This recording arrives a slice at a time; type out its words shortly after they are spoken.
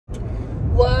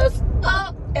What's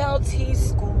up, LT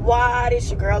Squad? It's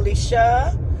your girl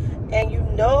Alicia, and you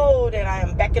know that I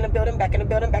am back in the building, Watch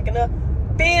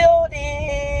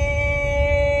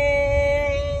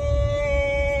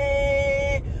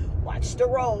the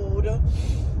road.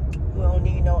 We don't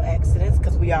need no accidents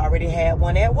because we already had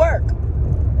one at work.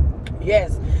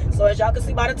 Yes, so as y'all can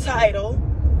see by the title,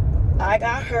 I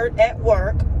got hurt at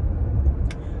work.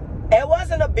 It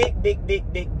wasn't a big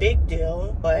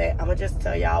deal, but I'm gonna just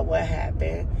tell y'all what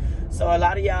happened. So a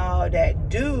lot of y'all that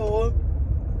do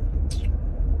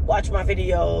watch my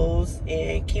videos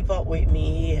and keep up with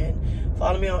me and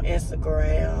follow me on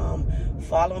Instagram,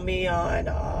 follow me on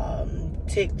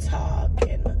TikTok,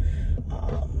 and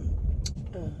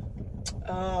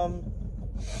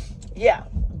yeah,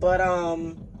 but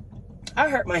I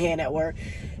hurt my hand at work.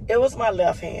 It was my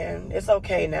left hand. It's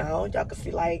okay now. Y'all can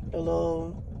see like the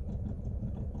little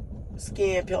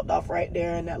skin peeled off right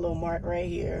there and that little mark right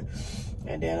here,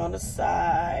 and then on the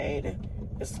side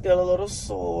it's still a little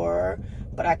sore,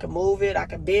 but I can move it, I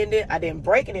can bend it. I didn't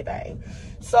break anything.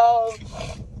 So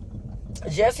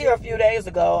just here a few days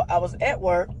ago, I was at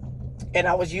work and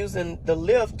I was using the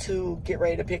lift to get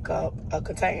ready to pick up a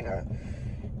container,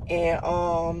 and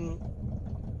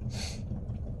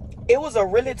it was a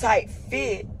really tight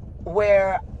fit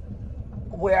where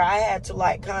I had to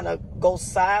like kind of go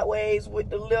sideways with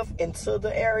the lift into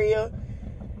the area,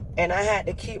 and I had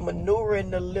to keep maneuvering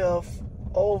the lift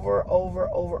over.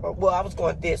 Well, I was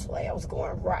going this way, I was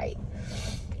going right.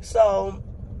 So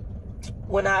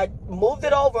when I moved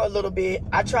it over a little bit,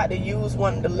 I tried to use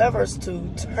one of the levers to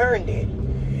turn it,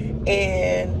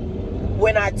 and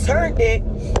when I turned it,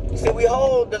 see, we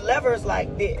hold the levers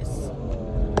like this.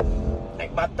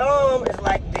 Like my thumb is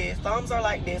like this, thumbs are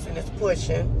like this, and it's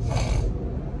pushing.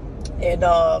 And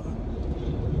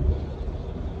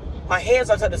my hands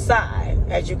are to the side.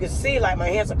 As you can see, like my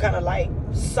hands are kind of like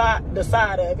the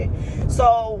side of it.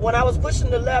 So when I was pushing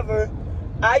the lever,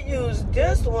 I used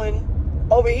this one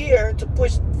over here to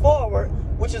push forward,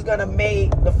 which is gonna make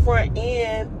the front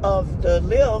end of the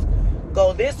lift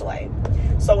go this way.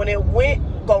 So when it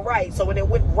went, go right. So when it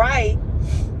went right,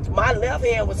 my left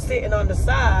hand was sitting on the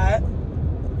side,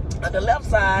 on the left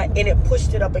side, and it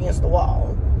pushed it up against the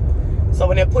wall. So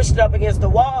when it pushed it up against the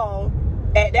wall,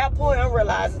 at that point I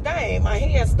realized, dang, my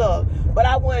hand stuck. But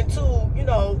I wasn't too, you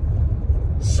know,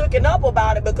 shooken up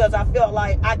about it because I felt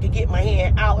like I could get my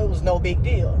hand out. It was no big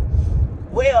deal.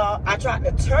 Well, I tried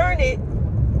to turn it.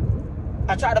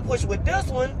 I tried to push with this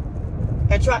one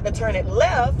and tried to turn it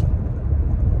left.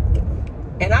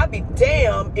 And I'd be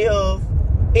damned if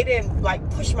it didn't like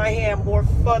push my hand more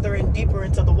further and deeper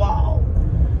into the wall.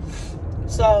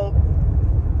 So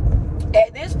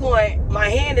at this point, my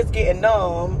hand is getting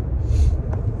numb.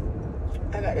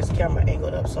 I got this camera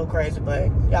angled up so crazy, but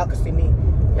y'all can see me.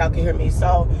 Y'all can hear me.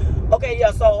 So, okay,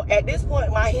 yeah, so at this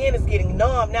point, my hand is getting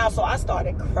numb now, so I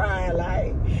started crying.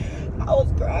 Like, I was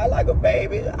crying like a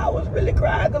baby. I was really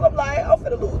crying because I'm like, I'm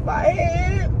finna lose my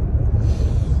hand.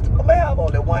 I'm gonna have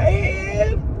only one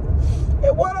hand.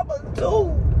 And what I'm gonna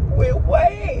do with one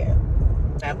hand?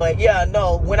 But yeah,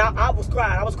 no, when I was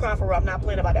crying for real. I'm not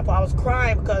playing about that part. I was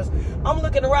crying because I'm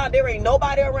looking around. There ain't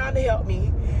nobody around to help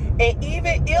me. And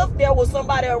even if there was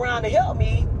somebody around to help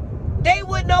me, they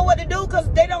wouldn't know what to do because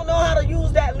they don't know how to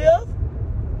use that lift.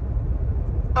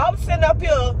 I'm sitting up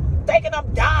here thinking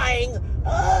I'm dying.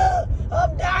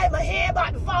 I'm dying. My hand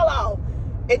about to fall off.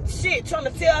 And shit, trying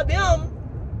to tell them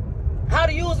how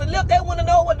to use the lift. They wouldn't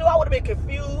know what to do. I would have been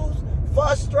confused,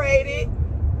 frustrated,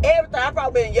 everything. I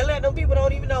probably been yelling at them people,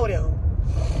 don't even know them.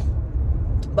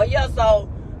 But yeah, so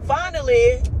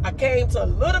finally I came to a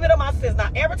little bit of my sense. Now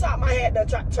every time I had to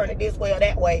try to turn it this way or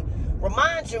that way,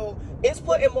 remind you, it's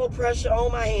putting more pressure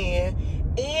on my hand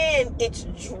and it's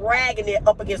dragging it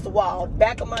up against the wall. The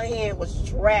back of my hand was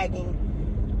dragging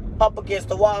up against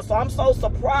the wall. So I'm so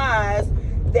surprised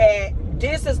that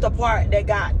this is the part that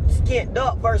got skinned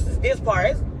up versus this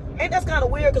part. And that's kind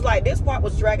of weird because like this part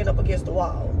was dragging up against the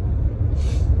wall.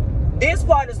 This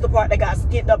part is the part that got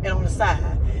skinned up and on the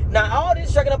side. Now all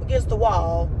this dragging up against the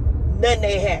wall, nothing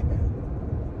ain't happened.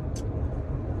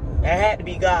 That had to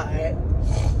be God.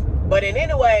 But in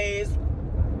anyways,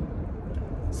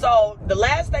 so the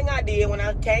last thing I did when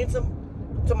I came to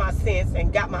my sense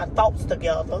and got my thoughts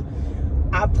together,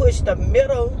 I pushed the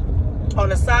middle on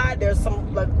the side. There are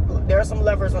some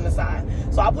levers on the side.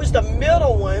 So I pushed the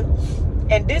middle one,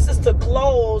 and this is to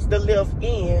close the lift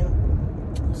in.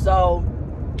 So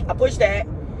I pushed that,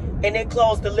 and it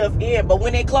closed the lift in. But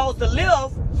when it closed the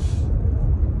lift,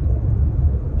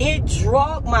 it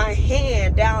dragged my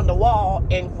hand down the wall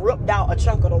and ripped out a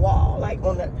chunk of the wall, like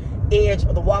on the edge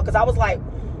of the wall. Because I was like,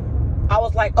 I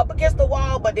was like up against the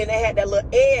wall, but then they had that little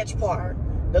edge part.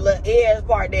 The little edge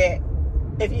part that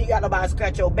if you got nobody to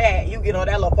scratch your back, you get on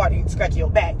that little part, you can scratch your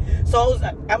back. So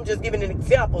I'm just giving an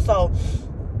example. So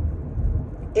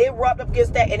it rubbed up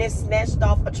against that, and it snatched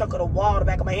off a chunk of the wall, the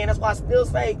back of my hand. That's why I still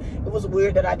say it was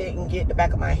weird that I didn't get the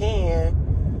back of my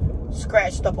hand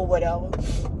scratched up or whatever.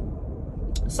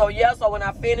 So yeah, so when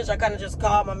I finished, I kind of just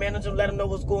called my manager, let him know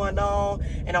what's going on,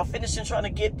 and I'm finishing trying to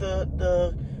get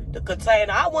the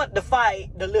container. I wanted to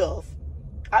fight the lift.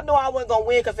 I know I wasn't gonna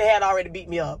win because they had already beat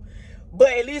me up, but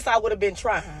at least I would have been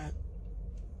trying.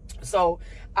 So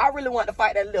I really wanted to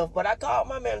fight that lift, but I called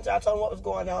my manager. I told him what was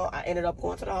going on. I ended up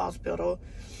going to the hospital.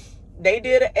 They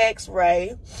did an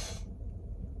x-ray.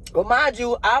 Well, mind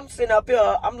you, I'm sitting up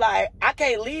here. I'm like, I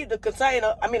can't leave the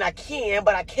container. I mean, I can,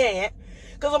 but I can't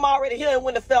because I'm already here and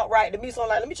wouldn't have felt right to me. So I'm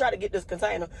like, let me try to get this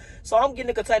container. So I'm getting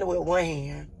the container with one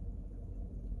hand.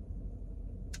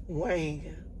 One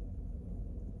hand.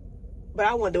 But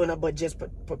I wasn't doing it, but just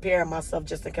preparing myself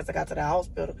just in case I got to the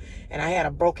hospital and I had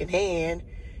a broken hand.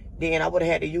 Then I would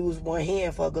have had to use one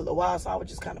hand for a good little while. So I was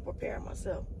just kind of preparing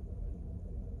myself.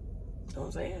 You know what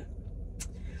I'm saying?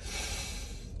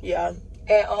 Yeah.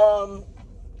 And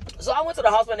so I went to the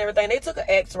hospital and everything. They took an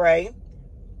x-ray.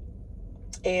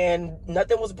 And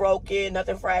nothing was broken,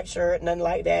 nothing fractured, nothing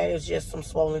like that. It was just some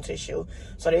swollen tissue.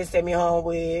 So they sent me home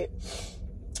with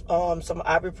some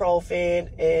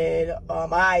ibuprofen and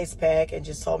ice pack, and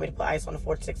just told me to put ice on it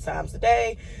 4 to 6 times a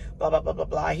day. Blah, blah, blah, blah,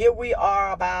 blah. Here we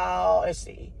are about, let's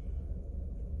see,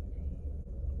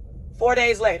 4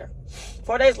 days later.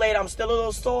 4 days later, I'm still a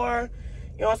little sore.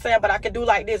 You know what I'm saying? But I can do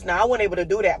like this now. I wasn't able to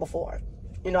do that before.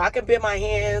 You know, I can bend my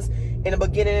hands in the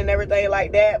beginning and everything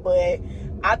like that, but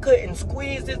I couldn't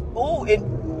squeeze this. Ooh,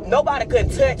 and nobody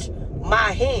could touch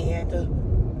my hand.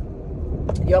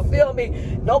 You feel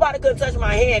me? Nobody could touch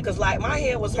my hand because, like, my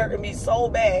hand was hurting me so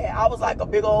bad. I was like a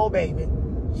big old baby.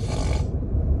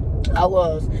 I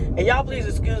was. And y'all please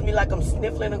excuse me, like I'm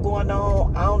sniffling and going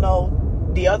on. I don't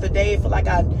know. The other day, I feel like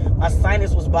my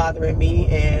sinus was bothering me,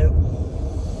 and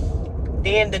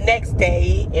then the next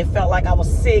day, it felt like I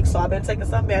was sick. So I've been taking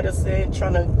some medicine,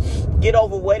 trying to get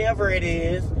over whatever it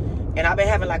is. And I've been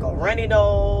having like a runny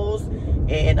nose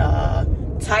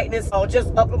and tightness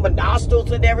just up in my nostrils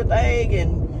and everything.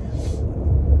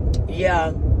 And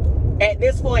yeah, at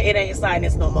this point, it ain't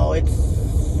sinus no more. It's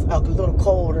a little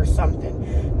cold or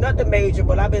something. Nothing major,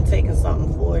 but I've been taking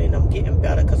something for it, and I'm getting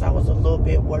better because I was a little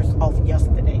bit worse off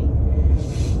yesterday.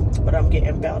 But I'm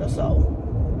getting better, so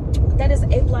that is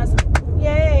A+.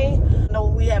 Yay. No,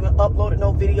 we haven't uploaded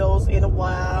no videos in a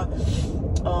while.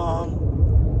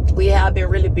 We have been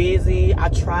really busy. I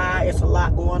try. It's a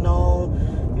lot going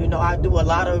on. You know, I do a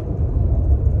lot of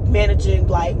managing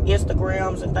like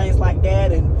Instagrams and things like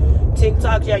that, and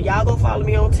TikTok. Yeah, y'all go follow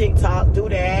me on TikTok. Do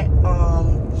that.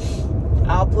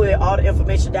 I'll put all the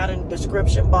information down in the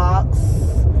description box.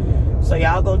 So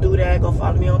y'all go do that. Go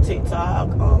follow me on TikTok.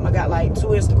 I got like 2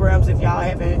 Instagrams if y'all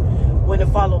haven't went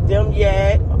and followed them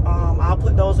yet. I'll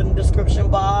put those in the description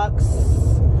box.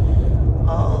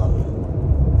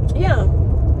 Yeah.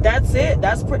 That's it.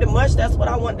 That's pretty much, that's what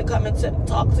I wanted to come and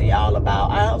talk to y'all about.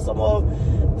 I have some more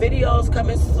videos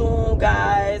coming soon,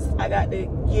 guys. I got to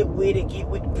get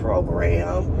with the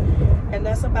program. And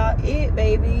that's about it,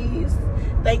 babies.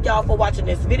 Thank y'all for watching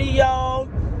this video.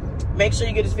 Make sure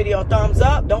you give this video a thumbs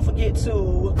up. Don't forget to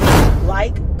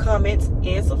like, comment,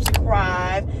 and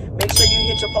subscribe. Make sure you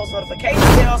hit your post notification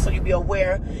bell so you'll be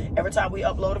aware every time we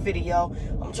upload a video.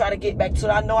 I'm trying to get back to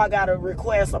it. I know I got a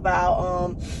request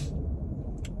about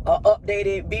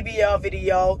updated BBL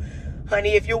video.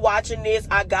 Honey, if you're watching this,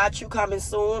 I got you coming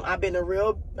soon. I've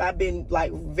been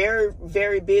like very,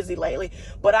 very busy lately,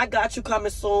 but I got you coming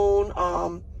soon.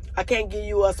 I can't give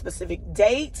you a specific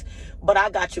date, but I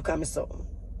got you coming soon.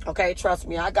 Okay, trust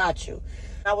me, I got you.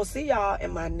 I will see y'all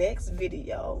in my next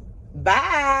video.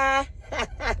 Bye.